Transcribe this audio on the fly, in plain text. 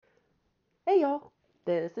Hey y'all,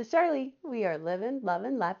 this is Charlie. We are living,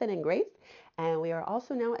 loving, laughing, and grace. And we are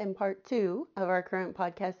also now in part two of our current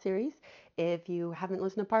podcast series. If you haven't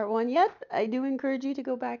listened to part one yet, I do encourage you to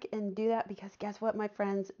go back and do that because guess what, my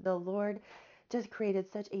friends? The Lord just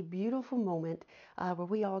created such a beautiful moment where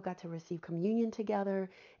we all got to receive communion together.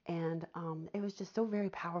 And it was just so very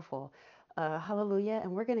powerful. Hallelujah.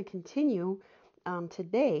 And we're going to continue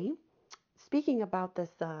today speaking about this,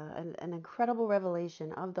 an incredible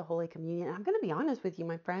revelation of the Holy Communion. I'm going to be honest with you,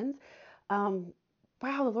 my friends. Um,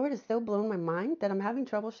 wow, the Lord has so blown my mind that I'm having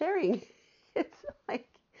trouble sharing. It's like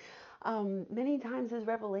many times as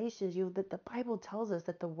revelations, that the Bible tells us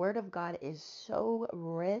that the Word of God is so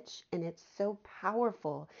rich and it's so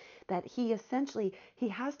powerful that He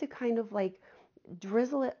has to kind of like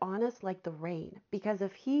drizzle it on us like the rain, because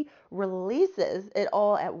if he releases it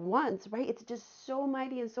all at once, right, it's just so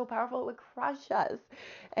mighty and so powerful, it would crush us.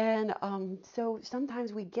 And so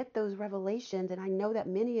sometimes we get those revelations, and I know that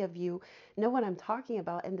many of you know what I'm talking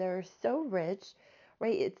about, and they're so rich,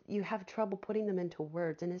 right? You have trouble putting them into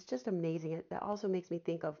words, and it's just amazing. That also makes me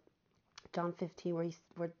think of John 15,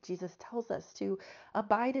 where Jesus tells us to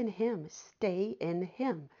abide in him, stay in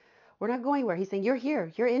him. We're not going where. He's saying, you're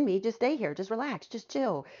here, you're in me, just stay here, just relax, just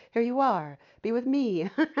chill. Here you are, be with me,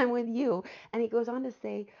 I'm with you. And he goes on to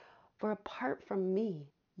say, for apart from me,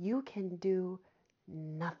 you can do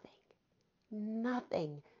nothing.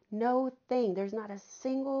 Nothing. No thing. There's not a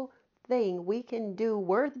single thing we can do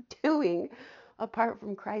worth doing apart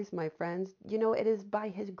from Christ, my friends. It is by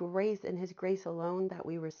his grace and his grace alone that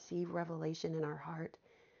we receive revelation in our heart.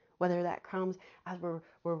 Whether that comes as we're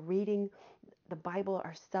reading the Bible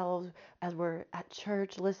ourselves, as we're at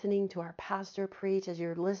church listening to our pastor preach, as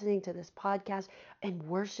you're listening to this podcast and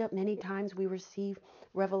worship, many times we receive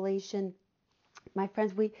revelation. My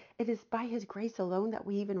friends, it is by his grace alone that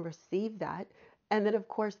we even receive that. And then of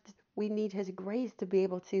course we need his grace to be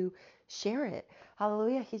able to share it.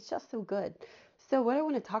 Hallelujah. He's just so good. So what I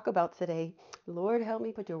want to talk about today, Lord, help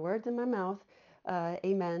me put your words in my mouth.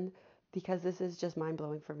 Amen. Because this is just mind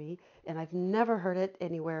blowing for me. And I've never heard it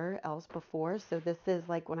anywhere else before. So this is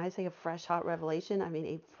like, when I say a fresh, hot revelation, I mean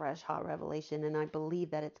a fresh, hot revelation. And I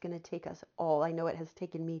believe that it's going to take us all. I know it has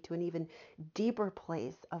taken me to an even deeper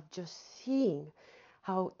place of just seeing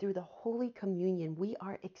how through the Holy Communion we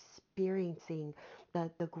are experiencing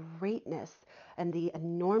the greatness and the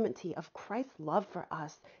enormity of Christ's love for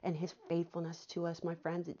us and his faithfulness to us, my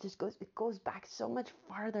friends. It goes back so much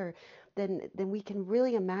farther than we can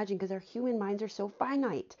really imagine, because our human minds are so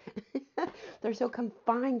finite. They're so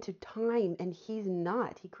confined to time, and he's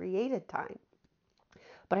not. He created time.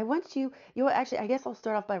 But I want actually, I guess I'll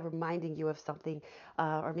start off by reminding you of something,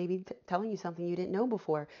 or maybe telling you something you didn't know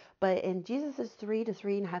before. But in Jesus's 3 to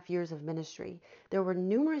 3.5 years of ministry, there were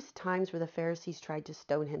numerous times where the Pharisees tried to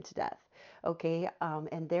stone him to death. Okay,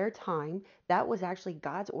 and their time, that was actually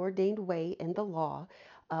God's ordained way in the law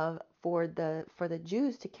for the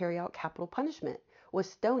Jews to carry out capital punishment, was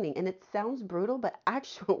stoning. And it sounds brutal, but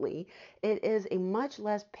actually, it is a much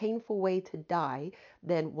less painful way to die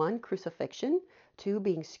than one, crucifixion, two,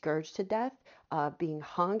 being scourged to death, being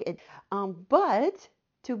hung. But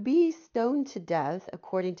to be stoned to death,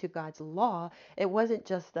 according to God's law, it wasn't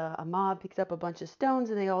just a mob picks up a bunch of stones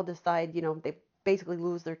and they all decide, they basically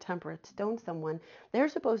lose their temper and stone someone. They're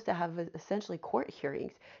supposed to have essentially court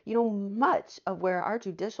hearings. Much of where our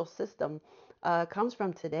judicial system comes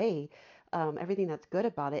from today, everything that's good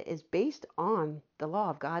about it is based on the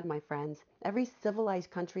law of God, my friends. Every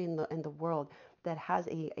civilized country in the world that has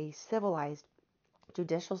a civilized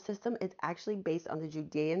judicial system, it's actually based on the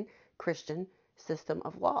Judean Christian system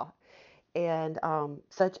of law. And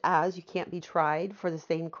such as you can't be tried for the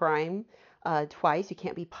same crime twice, you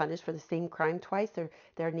can't be punished for the same crime twice.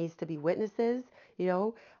 There needs to be witnesses,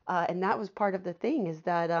 and that was part of the thing, is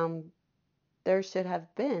that there should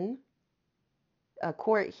have been a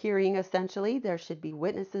court hearing. Essentially, there should be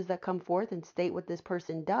witnesses that come forth and state what this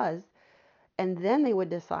person does, and then they would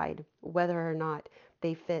decide whether or not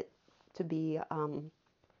they fit to be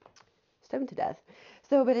stoned to death.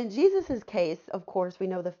 So, but in Jesus's case, of course, we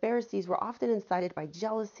know the Pharisees were often incited by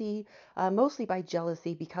jealousy, mostly by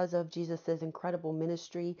jealousy because of Jesus's incredible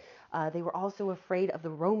ministry. They were also afraid of the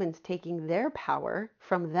Romans taking their power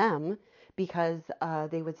from them, because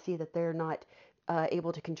they would see that they're not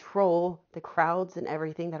able to control the crowds and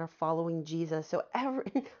everything that are following Jesus. So,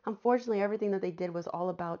 unfortunately, everything that they did was all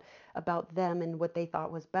about them and what they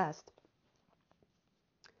thought was best.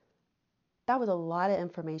 That was a lot of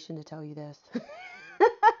information to tell you this.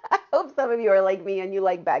 I hope some of you are like me and you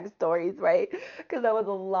like backstories, right? Because that was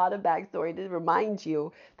a lot of backstory to remind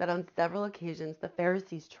you that on several occasions the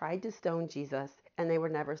Pharisees tried to stone Jesus and they were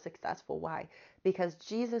never successful. Why? Because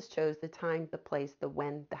Jesus chose the time, the place, the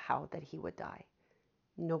when, the how that he would die.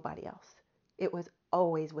 Nobody else. It was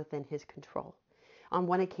always within his control. On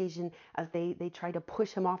one occasion, as they tried to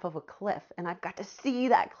push him off of a cliff, and I've got to see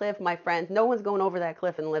that cliff, my friends. No one's going over that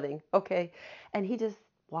cliff and living, okay? And he just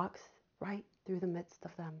walks right through the midst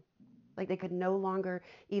of them. Like they could no longer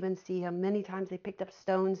even see him. Many times they picked up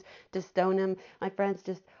stones to stone him. My friends,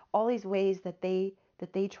 just all these ways that they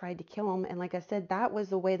tried to kill him. And like I said, that was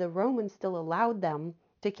the way the Romans still allowed them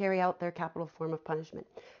to carry out their capital form of punishment.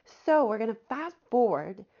 So we're going to fast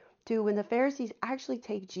forward to when the Pharisees actually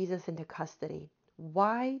take Jesus into custody.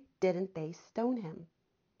 Why didn't they stone him?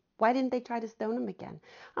 Why didn't they try to stone him again?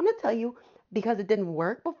 I'm going to tell you, because it didn't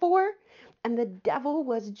work before, and the devil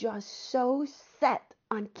was just so set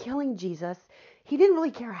on killing Jesus, he didn't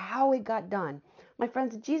really care how it got done. My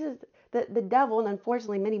friends, Jesus, the devil, and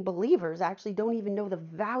unfortunately many believers actually don't even know the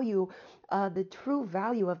value, the true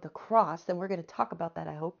value of the cross, and we're going to talk about that,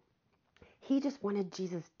 I hope. He just wanted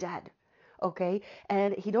Jesus dead. Okay.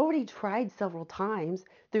 And he'd already tried several times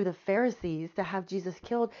through the Pharisees to have Jesus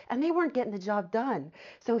killed, and they weren't getting the job done.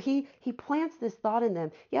 So he plants this thought in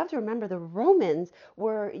them. You have to remember the Romans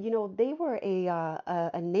were, they were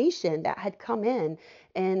a nation that had come in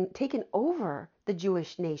and taken over the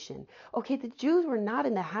Jewish nation. Okay, the Jews were not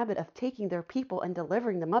in the habit of taking their people and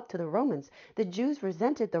delivering them up to the Romans. The Jews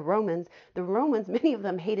resented the Romans. The Romans, many of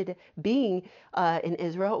them hated being in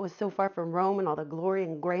Israel. It was so far from Rome and all the glory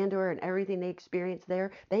and grandeur and everything they experienced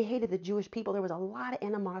there. They hated the Jewish people. There was a lot of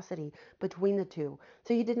animosity between the two.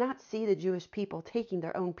 So you did not see the Jewish people taking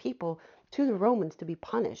their own people to the Romans to be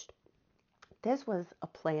punished. This was a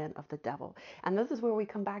plan of the devil. And this is where we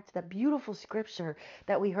come back to the beautiful scripture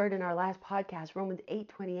that we heard in our last podcast, Romans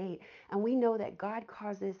 8:28. And we know that God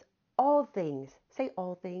causes all things, say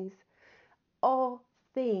all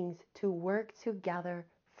things to work together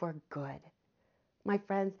for good. My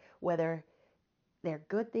friends, whether they're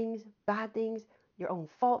good things, bad things, your own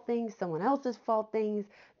fault things, someone else's fault things,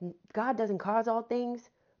 God doesn't cause all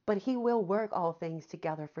things, but he will work all things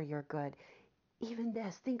together for your good. Even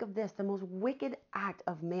this, think of this, the most wicked act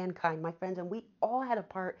of mankind, my friends, and we all had a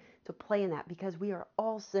part to play in that because we are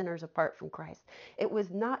all sinners apart from Christ. It was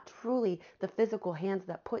not truly the physical hands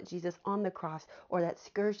that put Jesus on the cross or that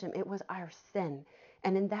scourged him. It was our sin.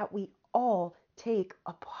 And in that we all take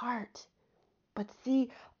a part. But see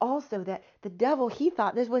also that the devil, he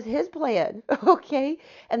thought this was his plan, okay?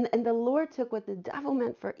 And the Lord took what the devil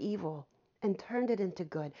meant for evil and turned it into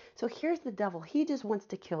good. So here's the devil. He just wants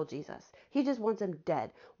to kill Jesus. He just wants him dead.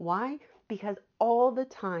 Why? Because all the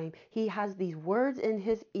time he has these words in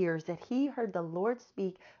his ears that he heard the Lord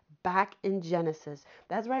speak back in Genesis.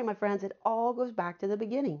 That's right, my friends. It all goes back to the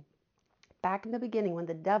beginning. Back in the beginning when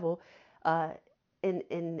the devil uh,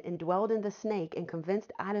 indwelled in the snake and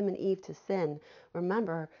convinced Adam and Eve to sin.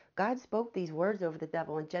 Remember, God spoke these words over the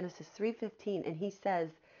devil in Genesis 3:15, and he says,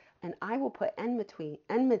 "And I will put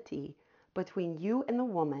enmity between you and the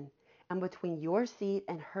woman, and between your seed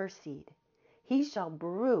and her seed. He shall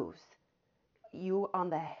bruise you on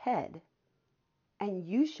the head, and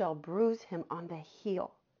you shall bruise him on the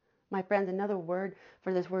heel." My friends, another word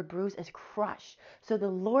for this word bruise is crush. So the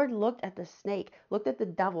Lord looked at the snake, looked at the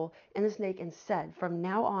devil and the snake and said, from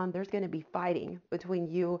now on, there's going to be fighting between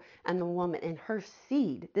you and the woman and her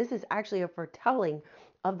seed. This is actually a foretelling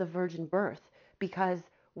of the virgin birth because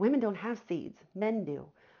women don't have seeds, men do.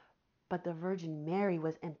 But the Virgin Mary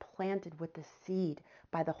was implanted with the seed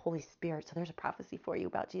by the Holy Spirit. So there's a prophecy for you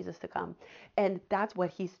about Jesus to come. And that's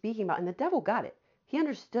what he's speaking about. And the devil got it. He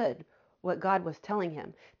understood what God was telling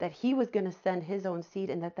him, that he was going to send his own seed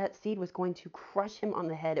and that seed was going to crush him on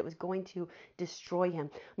the head. It was going to destroy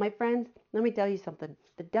him. My friends, let me tell you something.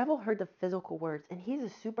 The devil heard the physical words and he's a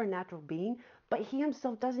supernatural being, but he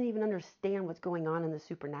himself doesn't even understand what's going on in the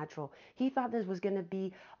supernatural. He thought this was going to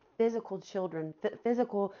be physical children,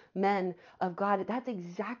 physical men of God. That's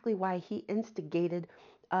exactly why he instigated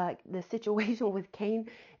the situation with Cain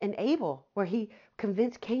and Abel, where he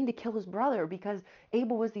convinced Cain to kill his brother because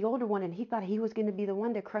Abel was the older one and he thought he was going to be the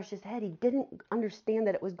one to crush his head. He didn't understand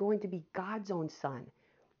that it was going to be God's own son.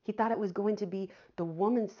 He thought it was going to be the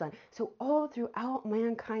woman's son. So all throughout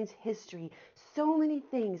mankind's history, so many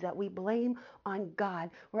things that we blame on God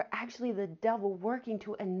were actually the devil working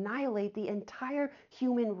to annihilate the entire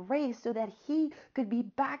human race so that he could be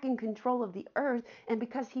back in control of the earth. And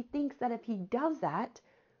because he thinks that if he does that,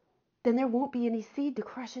 then there won't be any seed to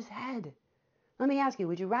crush his head. Let me ask you,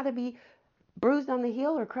 would you rather be bruised on the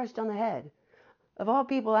heel or crushed on the head? Of all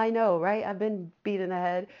people I know, right? I've been beat in the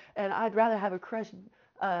head, and I'd rather have a crushed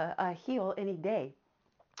a heel any day,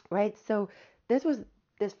 right? So this was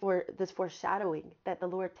this foreshadowing that the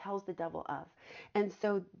Lord tells the devil of. And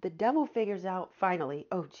so the devil figures out finally,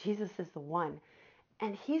 oh, Jesus is the one.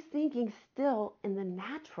 And he's thinking still in the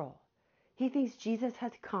natural. He thinks Jesus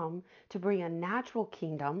has come to bring a natural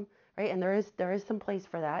kingdom, right? And there is some place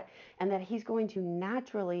for that, and that he's going to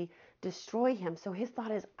naturally destroy him. So his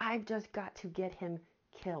thought is, I've just got to get him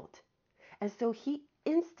killed. And so he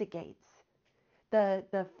instigates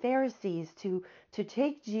the Pharisees to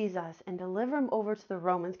take Jesus and deliver him over to the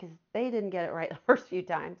Romans because they didn't get it right the first few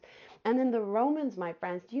times. And then the Romans, my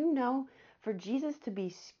friends, do you know for Jesus to be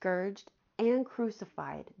scourged and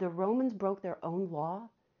crucified, the Romans broke their own law?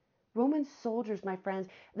 Roman soldiers, my friends,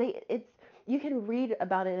 it's you can read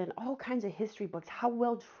about it in all kinds of history books, how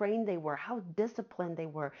well trained they were, how disciplined they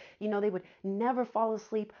were. They would never fall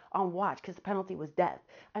asleep on watch because the penalty was death.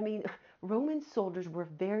 I mean, Roman soldiers were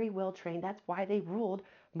very well trained. That's why they ruled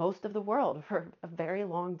most of the world for a very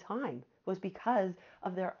long time, was because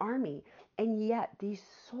of their army. And yet, these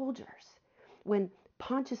soldiers, when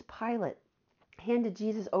Pontius Pilate handed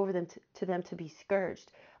Jesus over to them to be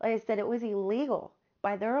scourged. Like I said, it was illegal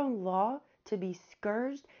by their own law to be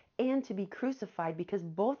scourged and to be crucified because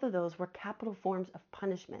both of those were capital forms of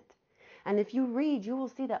punishment. And if you read, you will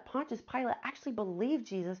see that Pontius Pilate actually believed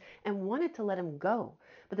Jesus and wanted to let him go.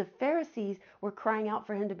 But the Pharisees were crying out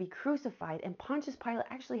for him to be crucified. And Pontius Pilate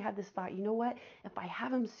actually had this thought, you know what? If I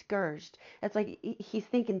have him scourged, it's like he's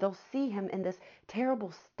thinking they'll see him in this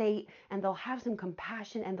terrible state and they'll have some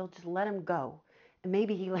compassion and they'll just let him go. And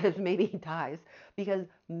maybe he lives, maybe he dies, because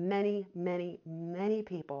many, many, many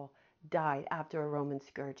people died after a Roman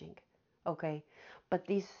scourging. Okay? But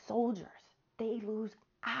these soldiers, they lose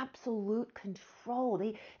absolute control.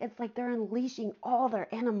 It's like they're unleashing all their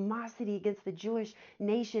animosity against the Jewish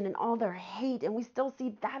nation and all their hate. And we still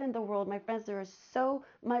see that in the world, my friends. There is so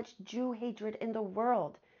much Jew hatred in the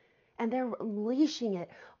world. And they're unleashing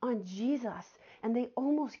it on Jesus. And they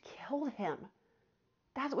almost killed him.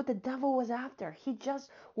 That's what the devil was after. He just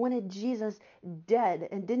wanted Jesus dead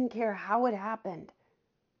and didn't care how it happened.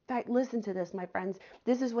 In fact, listen to this, my friends.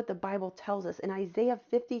 This is what the Bible tells us in Isaiah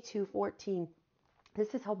 52:14.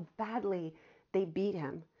 This is how badly they beat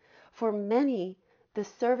him. For many, the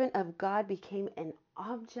servant of God became an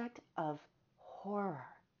object of horror.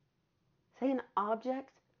 Say an object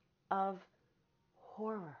of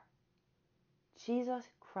horror. Jesus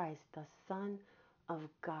Christ, the Son of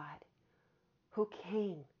God, who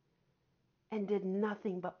came and did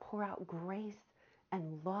nothing but pour out grace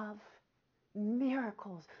and love.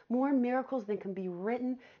 Miracles, more miracles than can be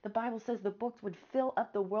written. The Bible says the books would fill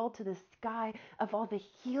up the world to the sky of all the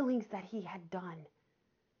healings that he had done.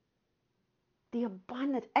 The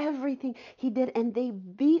abundance, everything he did, and they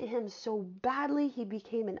beat him so badly he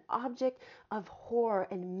became an object of horror,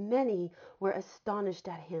 and many were astonished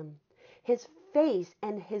at him. His face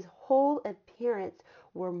and his whole appearance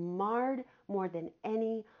were marred more than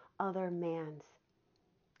any other man's,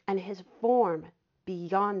 and his form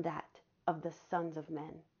beyond that of the sons of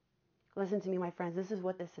men. Listen to me, my friends. This is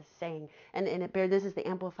what this is saying. This is the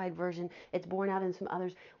amplified version. It's borne out in some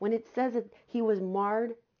others. When it says that he was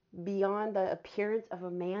marred beyond the appearance of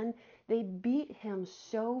a man, they beat him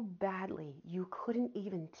so badly you couldn't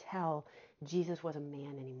even tell Jesus was a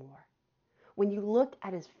man anymore. When you looked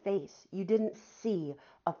at his face, you didn't see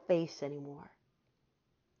a face anymore.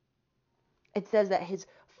 It says that his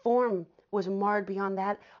form was marred beyond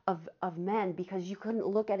that of men because you couldn't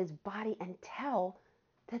look at his body and tell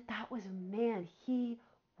that was a man. He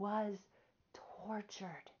was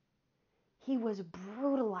tortured. He was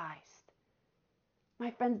brutalized.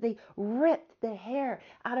 My friends, they ripped the hair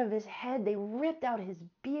out of his head. They ripped out his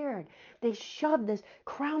beard. They shoved this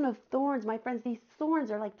crown of thorns. My friends, these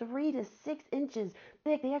thorns are like 3 to 6 inches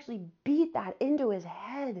thick. They actually beat that into his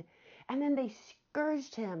head. And then they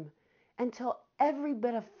scourged him until every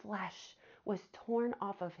bit of flesh was torn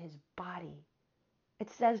off of his body. It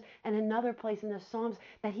says in another place in the Psalms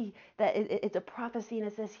that it's a prophecy, and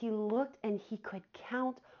it says he looked and he could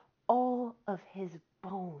count all of his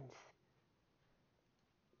bones.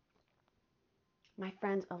 My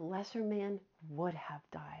friends, a lesser man would have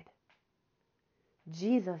died.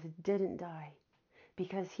 Jesus didn't die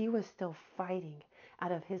because he was still fighting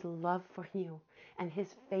out of his love for you and his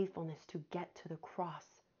faithfulness to get to the cross.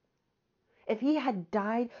 If he had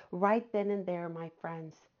died right then and there, my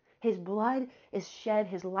friends, His blood is shed,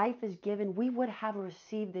 his life is given, we would have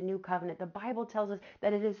received the new covenant. The Bible tells us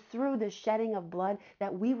that it is through the shedding of blood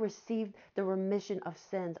that we receive the remission of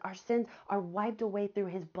sins. Our sins are wiped away through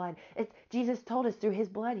his blood. Jesus told us through his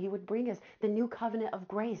blood he would bring us the new covenant of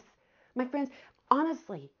grace. My friends,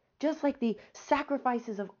 honestly, just like the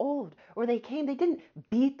sacrifices of old, where they didn't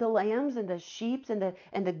beat the lambs and the sheep and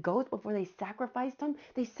the goats before they sacrificed them.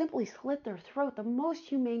 They simply slit their throat the most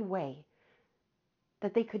humane way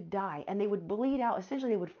that they could die, and they would bleed out.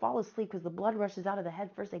 Essentially, they would fall asleep because the blood rushes out of the head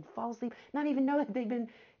first. They'd fall asleep, not even know that they'd been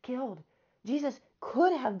killed. Jesus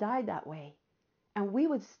could have died that way, and we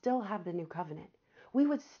would still have the new covenant. We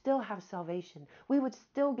would still have salvation. We would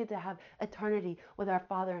still get to have eternity with our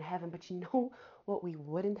Father in heaven. But you know what we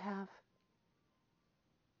wouldn't have?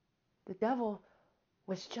 The devil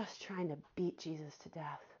was just trying to beat Jesus to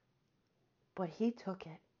death. But he took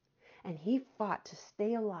it, and he fought to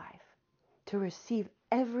stay alive, to receive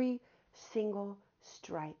every single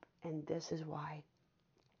stripe. And this is why.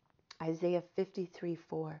 Isaiah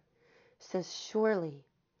 53:4 says, surely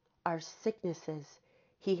our sicknesses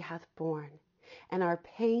he hath borne, and our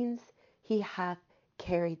pains he hath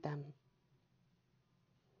carried them.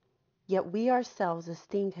 Yet we ourselves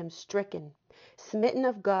esteemed him stricken, smitten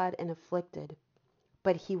of God, and afflicted.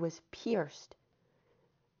 But he was pierced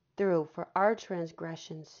through for our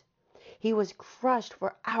transgressions. He was crushed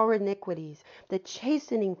for our iniquities. The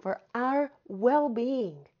chastening for our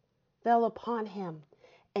well-being fell upon him,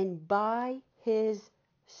 and by his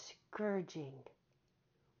scourging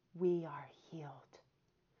we are healed.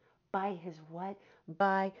 By his what?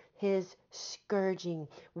 By his scourging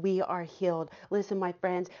we are healed. Listen, my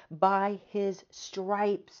friends, by his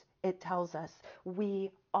stripes, it tells us,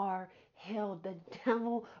 we are healed. The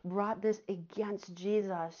devil brought this against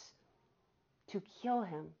Jesus to kill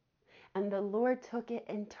him. And the Lord took it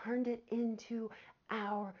and turned it into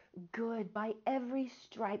our good. By every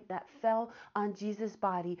stripe that fell on Jesus'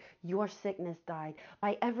 body, your sickness died.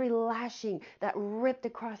 By every lashing that ripped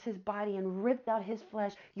across his body and ripped out his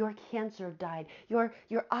flesh, your cancer died. Your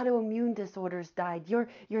autoimmune disorders died. Your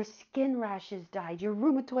skin rashes died. Your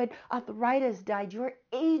rheumatoid arthritis died. Your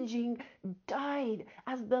aging died.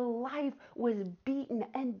 As the life was beaten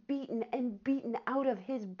and beaten and beaten out of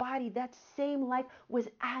his body, that same life was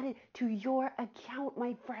added to your account,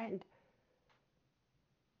 my friend.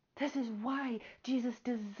 This is why Jesus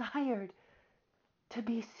desired to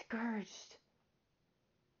be scourged.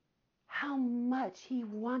 How much he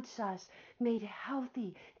wants us made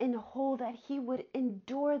healthy and whole, that he would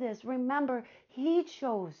endure this. Remember, he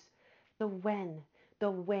chose the when,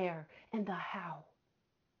 the where, and the how.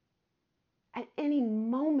 At any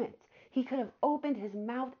moment, he could have opened his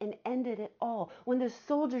mouth and ended it all. When the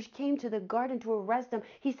soldiers came to the garden to arrest him,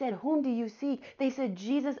 he said, whom do you seek? They said,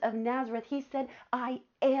 Jesus of Nazareth. He said, I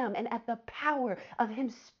am. And at the power of him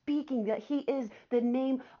speaking that he is the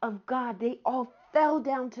name of God, they all fell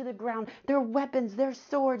down to the ground. Their weapons, their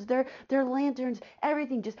swords, their lanterns,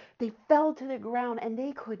 everything, they fell to the ground, and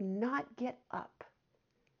they could not get up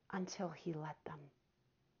until he let them.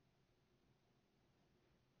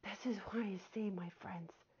 This is why I say, my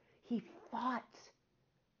friends, he fought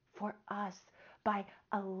for us by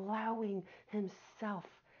allowing himself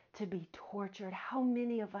to be tortured. How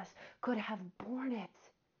many of us could have borne it?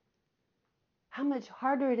 How much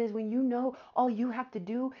harder it is when you know all you have to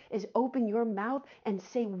do is open your mouth and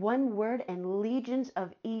say one word, and legions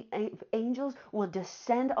of angels will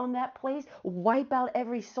descend on that place, wipe out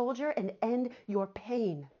every soldier, and end your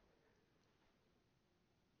pain.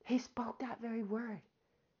 He spoke that very word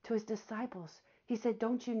to his disciples. He said,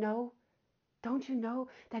 don't you know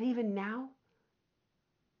that even now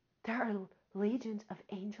there are legions of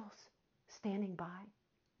angels standing by,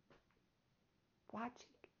 watching,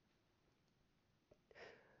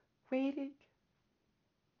 waiting?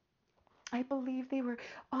 I believe they were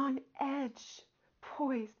on edge,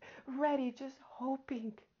 poised, ready, just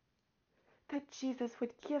hoping that Jesus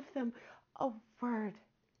would give them a word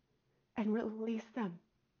and release them,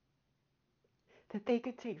 that they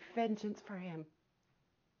could take vengeance for him.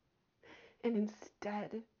 And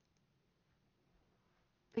instead,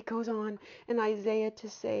 it goes on in Isaiah to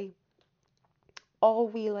say, all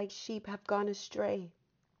we like sheep have gone astray.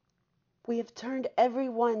 We have turned every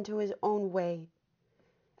one to his own way,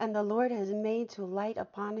 and the Lord has made to light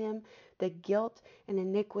upon him the guilt and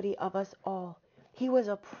iniquity of us all. He was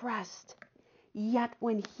oppressed, yet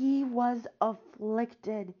when he was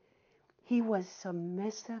afflicted, he was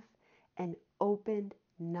submissive and opened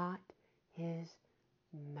not his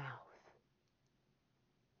mouth.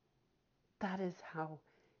 That is how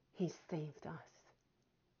he saved us,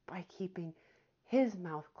 by keeping his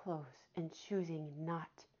mouth closed and choosing not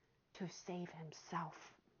to save himself.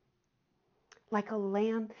 Like a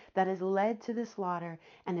lamb that is led to the slaughter,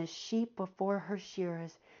 and a sheep before her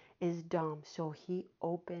shearers is dumb, so he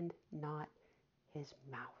opened not his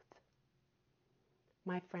mouth.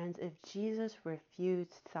 My friends, if Jesus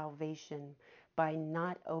refused salvation by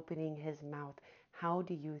not opening his mouth, how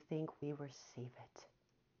do you think we receive it?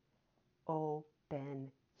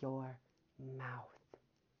 Open your mouth.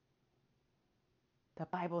 The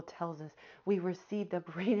Bible tells us we receive the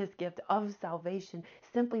greatest gift of salvation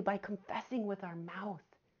simply by confessing with our mouth.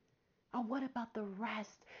 Oh, what about the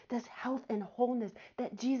rest? This health and wholeness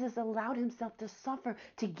that Jesus allowed himself to suffer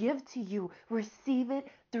to give to you. Receive it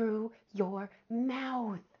through your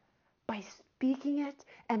mouth by speaking it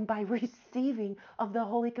and by receiving of the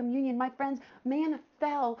Holy Communion. My friends, man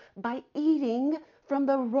fell by eating from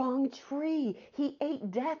the wrong tree. He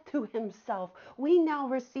ate death to himself. We now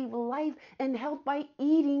receive life and health by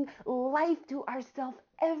eating life to ourselves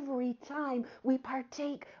every time we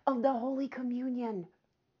partake of the Holy Communion.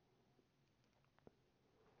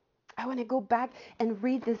 I want to go back and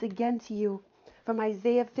read this again to you from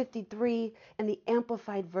Isaiah 53 in the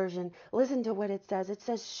Amplified Version. Listen to what it says. It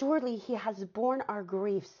says, surely he has borne our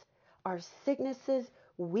griefs, our sicknesses,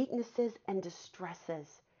 weaknesses, and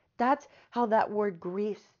distresses. That's how that word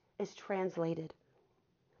griefs is translated.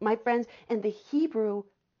 My friends, in the Hebrew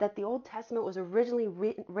that the Old Testament was originally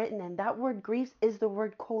written in, that word griefs is the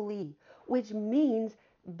word koli, which means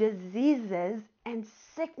diseases and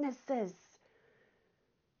sicknesses.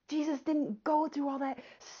 Jesus didn't go through all that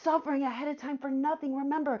suffering ahead of time for nothing.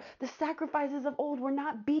 Remember, the sacrifices of old were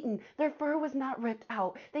not beaten. Their fur was not ripped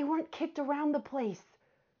out. They weren't kicked around the place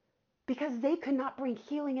because they could not bring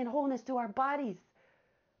healing and wholeness to our bodies.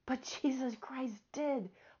 But Jesus Christ did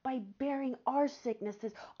by bearing our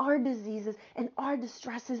sicknesses, our diseases, and our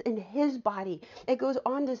distresses in his body. It goes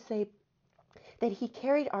on to say that he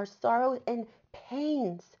carried our sorrows and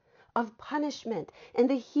pains of punishment. In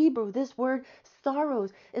the Hebrew, this word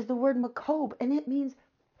sorrows is the word makob, and it means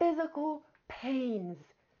physical pains.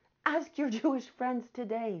 Ask your Jewish friends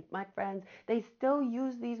today, my friends. They still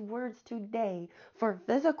use these words today for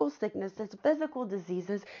physical sicknesses, physical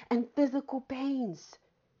diseases, and physical pains.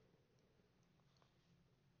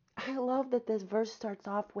 I love that this verse starts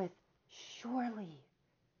off with, surely,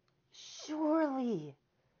 surely.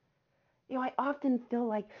 I often feel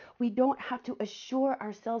like we don't have to assure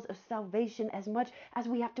ourselves of salvation as much as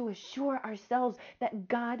we have to assure ourselves that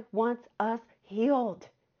God wants us healed.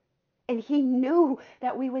 And he knew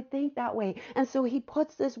that we would think that way. And so he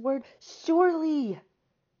puts this word, surely.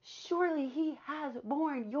 Surely he has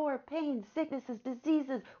borne your pains, sicknesses,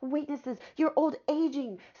 diseases, weaknesses, your old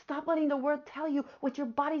aging. Stop letting the world tell you what your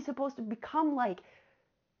body's supposed to become like.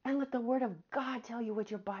 And let the word of God tell you what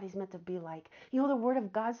your body's meant to be like. The word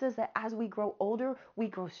of God says that as we grow older, we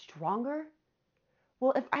grow stronger.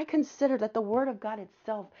 Well, if I consider that the word of God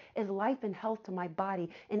itself is life and health to my body,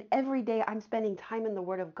 and every day I'm spending time in the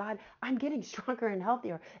word of God, I'm getting stronger and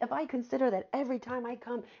healthier. If I consider that every time I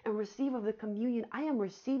come and receive of the communion, I am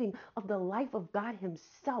receiving of the life of God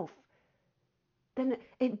himself, then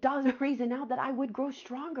it does reason out that I would grow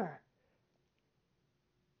stronger.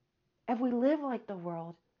 If we live like the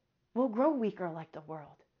world, we'll grow weaker like the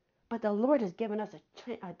world. But the Lord has given us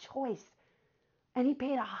a choice. And he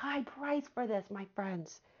paid a high price for this, my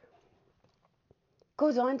friends.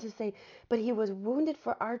 Goes on to say, but he was wounded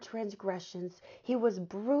for our transgressions. He was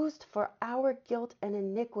bruised for our guilt and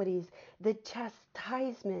iniquities. The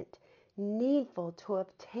chastisement needful to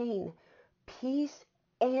obtain peace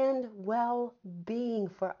and well-being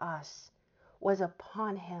for us was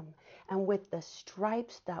upon him. And with the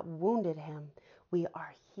stripes that wounded him, we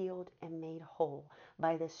are healed and made whole.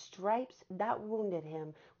 By the stripes that wounded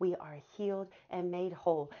him, we are healed and made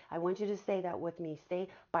whole. I want you to say that with me. Say,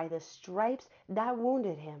 by the stripes that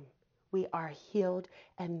wounded him, we are healed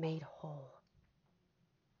and made whole.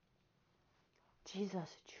 Jesus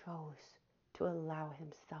chose to allow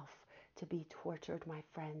himself to be tortured, my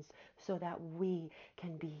friends, so that we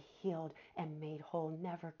can be healed and made whole.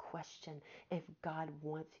 Never question if God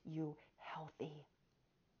wants you healthy.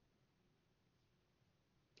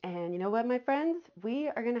 And you know what, my friends? We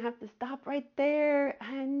are going to have to stop right there.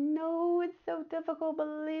 I know it's so difficult.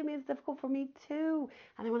 Believe me, it's difficult for me too.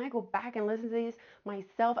 And then when I go back and listen to these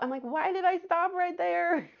myself, I'm like, why did I stop right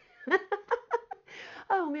there?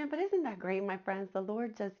 Oh man, but isn't that great, my friends? The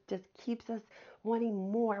Lord just keeps us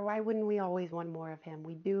wanting more. Why wouldn't we always want more of him?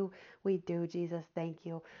 We do. Jesus, thank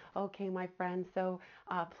you. Okay, my friends. So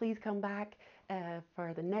please come back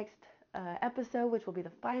for the next episode, which will be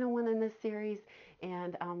the final one in this series,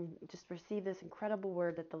 and just receive this incredible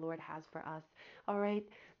word that the Lord has for us. All right.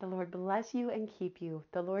 The Lord bless you and keep you.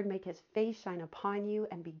 The Lord make his face shine upon you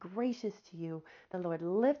and be gracious to you. The Lord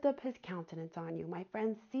lift up his countenance on you. My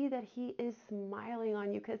friends, see that he is smiling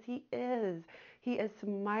on you, because he is. He is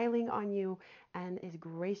smiling on you and is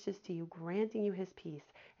gracious to you, granting you his peace.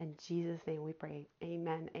 In Jesus' name we pray.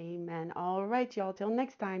 Amen. Amen. All right, y'all. Till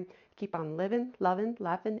next time, keep on living, loving,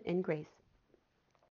 laughing in grace.